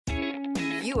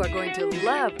You are going to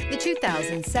love the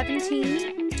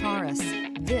 2017 Taurus.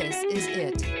 This is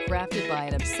it. Crafted by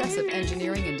an obsessive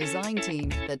engineering and design team,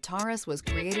 the Taurus was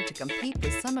created to compete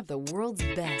with some of the world's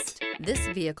best. This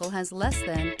vehicle has less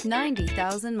than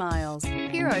 90,000 miles.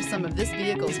 Here are some of this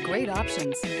vehicle's great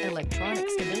options: electronic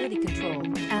stability control,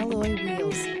 alloy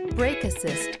wheels, brake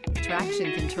assist,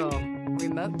 traction control,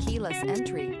 remote keyless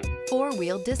entry,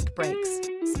 four-wheel disc brakes,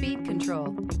 speed control,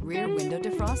 rear window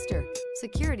defroster,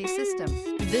 security system.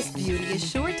 This beauty is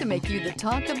sure to make you the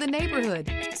talk of the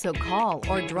neighborhood. So call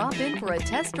or drop in for a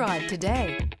test drive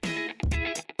today.